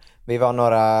svinkul. Vi var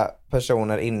några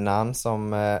personer innan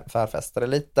som förfestade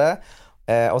lite.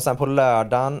 Och sen på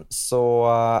lördagen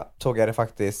så tog jag det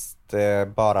faktiskt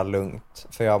bara lugnt.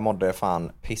 För jag mådde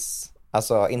fan piss.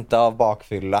 Alltså inte av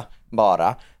bakfylla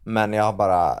bara. Men jag har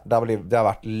bara, det har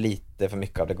varit lite för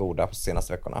mycket av det goda på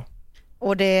senaste veckorna.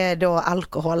 Och det är då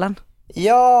alkoholen?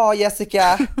 Ja,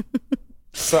 Jessica!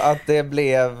 Så att det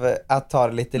blev att ta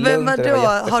det lite lugnt. Men vadå,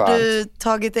 har du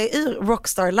tagit dig ur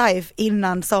Rockstar Life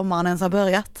innan sommaren ens har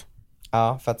börjat?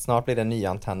 Ja, för att snart blir det en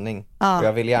nyantändning. Ja, och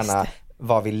jag vill gärna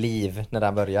vara vid liv när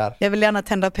den börjar. Jag vill gärna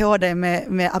tända på dig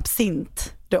med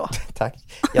absint då. Tack,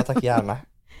 jag tack gärna.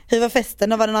 Hur var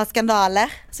festen? Och var det några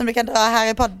skandaler som du kan dra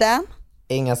här i podden?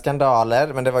 Inga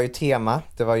skandaler, men det var ju tema.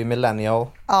 Det var ju millennial.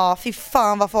 Ja, fy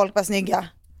fan vad folk var snygga.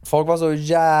 Folk var så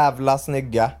jävla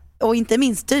snygga. Och inte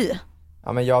minst du.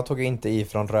 Ja, men jag tog ju inte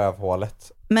ifrån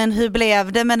rövhålet. Men hur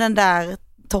blev det med den där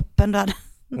toppen du hade?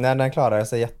 Nej, den klarade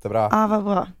sig jättebra. Ja, vad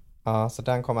bra. Ja, så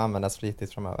den kommer användas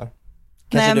flitigt framöver.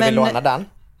 Kanske du vill låna den?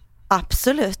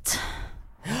 Absolut.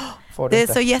 Får du det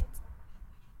inte? är så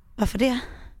Varför det?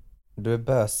 Du är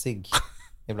bösig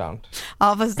ibland.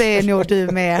 Ja, fast det är nog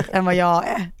du mer än vad jag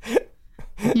är.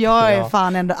 Jag är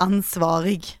fan ändå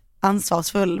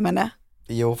ansvarsfull, men det.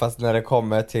 Jo, fast när det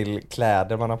kommer till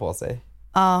kläder man har på sig.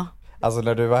 Ja. Alltså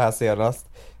när du var här senast,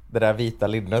 det där vita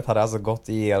linnet hade alltså gått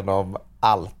igenom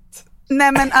allt.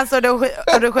 Nej, men alltså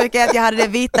det sjuka är att jag hade det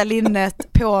vita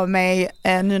linnet på mig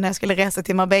nu när jag skulle resa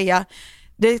till Marbella.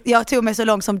 Jag tog mig så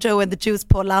långt som Joe and the Juice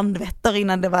på Landvetter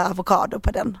innan det var avokado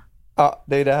på den. Ja,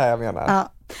 det är det här jag menar.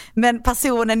 Ja. Men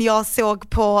personen jag såg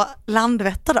på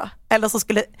Landvetter då, eller så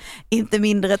skulle inte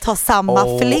mindre ta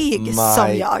samma flyg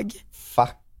som jag.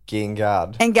 Fucking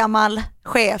god. En gammal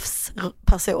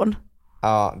chefsperson.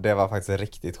 Ja, det var faktiskt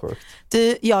riktigt sjukt.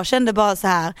 Du, jag kände bara så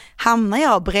här, hamnar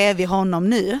jag bredvid honom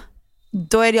nu,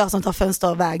 då är det jag som tar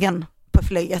fönstervägen på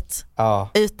flyget. Ja,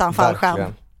 utan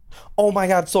fallskärm. Oh my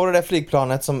god, såg du det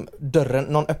flygplanet som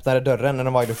någon öppnade dörren när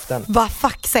de var i luften? Vad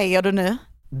fuck säger du nu?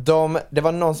 Det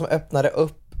var någon som öppnade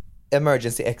upp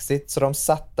emergency exit, så de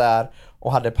satt där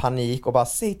och hade panik och bara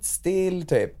sitt still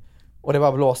typ. Och det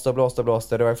bara blåste och blåste och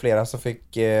blåste. Det var flera som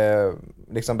fick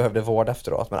liksom behövde vård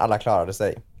efteråt, men alla klarade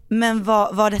sig. Men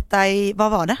vad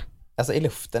var det? Alltså i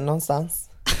luften någonstans.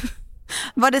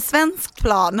 Var det svensk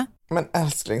plan? Men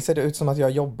älskling, ser det ut som att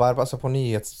jag jobbar alltså på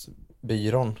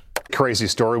nyhetsbyrån. Crazy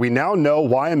story. We now know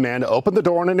why a man opened the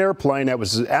door on an airplane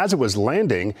as it was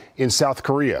landing in South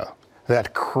Korea.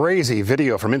 That crazy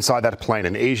video from inside that plane,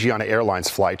 an Asiana Airlines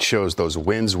flight, shows those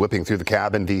winds whipping through the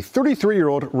cabin. The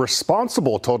 33-year-old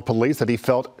responsible told police that he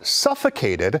felt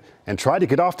suffocated and tried to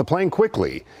get off the plane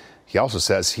quickly. He also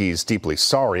says he's deeply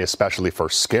sorry, especially for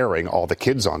scaring all the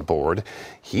kids on board.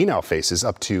 He now faces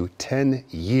up to 10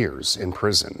 years in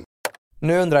prison.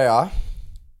 Nu undrar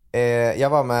jag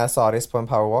var med Saris på en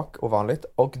powerwalk, ovanligt.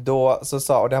 Och då så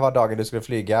sa, och det var dagen du skulle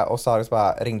flyga, och Saris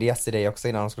bara ringde Jessie dig också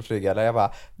innan hon skulle flyga. Eller jag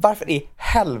bara, varför i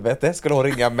helvete skulle hon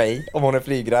ringa mig om hon är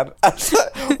flygrädd? Alltså,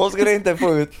 hon skulle inte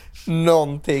få ut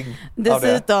någonting.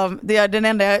 Dessutom, den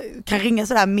enda jag kan ringa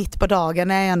sådär mitt på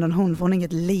dagen är ändå hon, får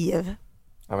inget liv.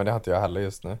 Ja, men det har inte jag heller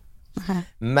just nu.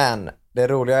 Men det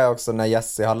roliga är också när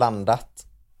Jessie har landat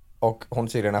och hon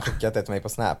tydligen har skickat det till mig på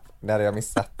Snap. Det hade jag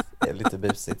missat. Det är lite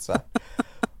busigt så.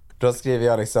 Då skriver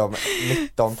jag liksom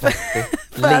 19:30.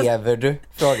 Lever du?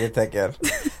 Frågetecken.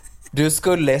 Du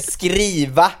skulle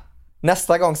skriva.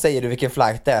 Nästa gång säger du vilken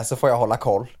flight det är, så får jag hålla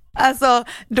koll. Alltså,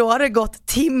 då har det gått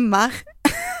timmar.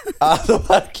 Alltså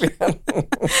verkligen.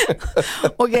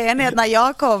 Och grejen är att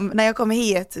när jag kom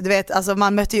hit, du vet, alltså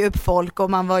man mötte ju upp folk och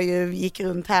man gick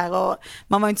runt här och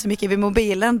man var inte så mycket vid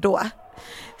mobilen då.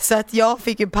 Så att jag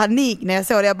fick ju panik när jag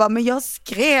såg det. Jag bara, men jag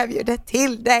skrev ju det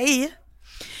till dig.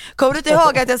 Kommer du inte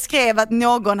ihåg att jag skrev att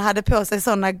någon hade på sig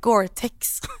sådana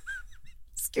Gore-Tex?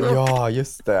 Ja,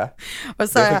 just det. Och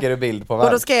så det fick du bild på.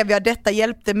 Och då skrev jag, detta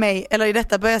hjälpte mig, eller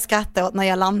detta började jag skratta åt när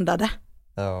jag landade.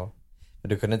 Ja, men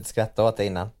du kunde inte skratta åt det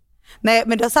innan. Nej,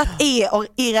 men då satt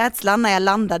i rädslan när jag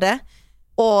landade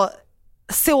och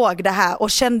såg det här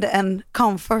och kände en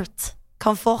comfort.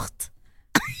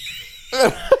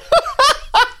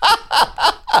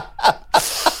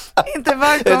 Inte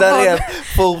bara comfort. Det är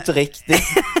fotriktigt.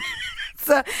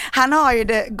 Så han har ju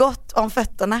det gott om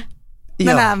fötterna,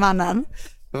 den här mannen.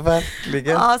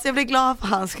 Verkligen. Ja, så jag blir glad för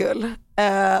hans skull.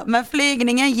 Men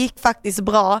flygningen gick faktiskt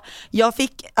bra. Jag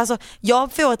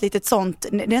får ett litet sånt,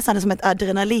 nästan som ett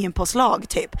adrenalinpåslag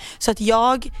typ. Så att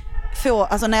jag får,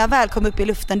 alltså när jag väl kom upp i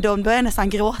luften, då börjar jag nästan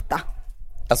gråta.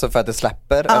 Alltså för att det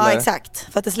släpper? Ja, eller? Exakt,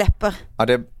 för att det släpper. Ja,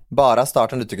 det är bara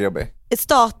starten du tycker är jobbig?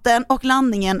 Starten och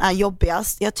landningen är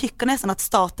jobbigast. Jag tycker nästan att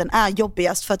starten är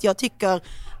jobbigast för att jag tycker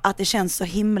att det känns så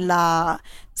himla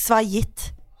svajigt.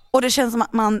 Och det känns som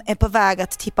att man är på väg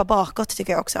att tippa bakåt,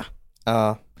 tycker jag också.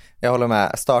 Ja, jag håller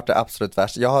med. Start är absolut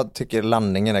värst. Jag tycker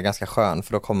landningen är ganska skön,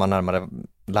 för då kommer man närmare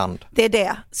land. Det är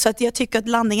det. Så att jag tycker att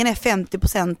landningen är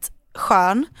 50%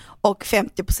 skön och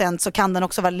 50% så kan den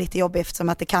också vara lite jobbig eftersom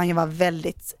att det kan ju vara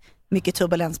väldigt mycket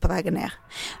turbulens på vägen ner.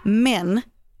 Men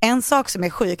en sak som är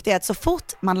sjukt är att så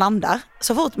fort man landar,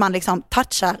 så fort man liksom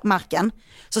touchar marken,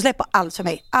 så släpper allt för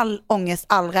mig. All ångest,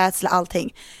 all rädsla,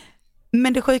 allting.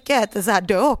 Men det sjuka är att det är så här,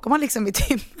 då åker man liksom i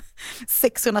typ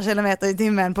 600 kilometer i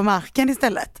timmen på marken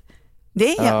istället.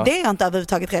 Det är jag inte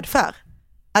överhuvudtaget rädd för.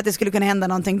 Att det skulle kunna hända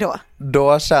någonting då.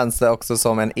 Då känns det också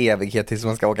som en evighet tills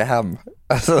man ska åka hem.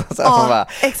 Alltså, så man bara,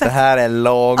 det här är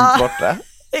långt borta.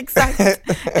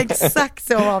 Exakt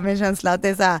så var min känsla. Att det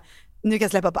är så här, nu kan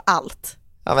jag släppa på allt.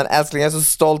 Ja, men älskling, jag är så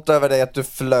stolt över dig att du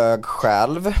flög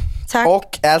själv. Tack.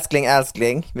 Och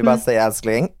älskling, vi bara säger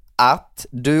älskling, att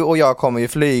du och jag kommer ju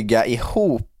flyga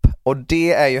ihop. Och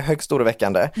det är ju högst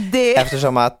oroväckande.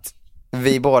 Eftersom att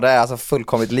vi båda är alltså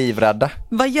fullkomligt livrädda.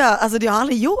 Vad gör? Alltså jag har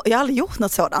aldrig gjort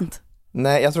något sådant.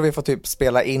 Nej, jag tror vi får typ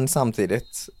spela in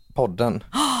samtidigt podden.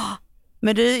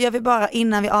 Men du, jag vill bara,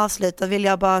 innan vi avslutar vill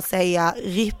jag bara säga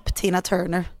RIP Tina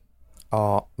Turner.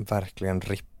 Ja, verkligen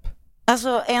RIP.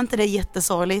 Alltså är inte det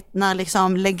jättesorgligt när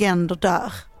liksom legender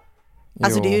dör?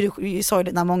 Alltså det är ju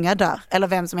sorgligt när många dör, eller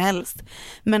vem som helst.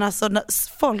 Men alltså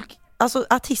folk, alltså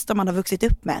artister man har vuxit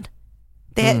upp med,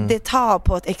 det tar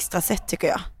på ett extra sätt tycker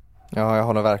jag. Ja, jag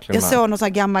håller verkligen med. Jag såg någon sån här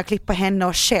gammal klipp på henne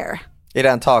och Cher. I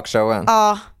den talkshowen?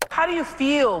 Ja. How do you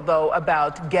feel though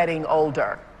about getting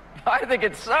older? I think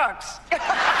it sucks.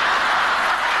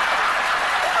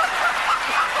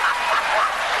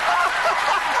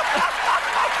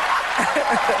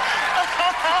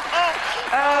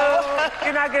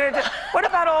 You're not gonna do... What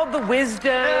about all the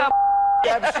wisdom?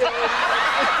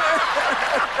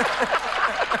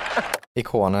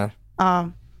 Ikoner. Ja.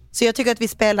 Så jag tycker att vi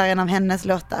spelar en av hennes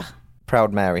låtar.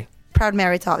 Proud Mary. Proud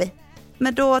Mary tar vi.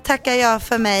 Men då tackar jag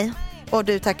för mig och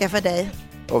du tackar för dig.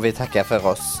 Och vi tackar för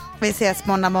oss. Vi ses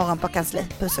måndag morgon på kansli.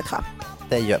 Puss och kram.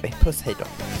 Det gör vi. Puss, hej då.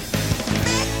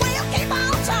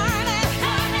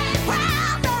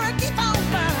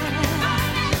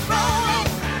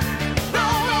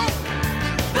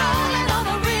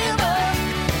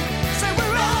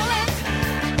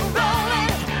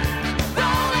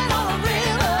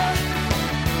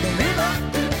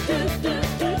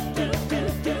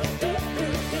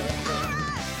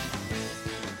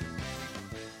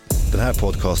 Den här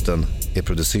podcasten är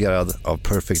producerad av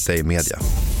Perfect Day Media.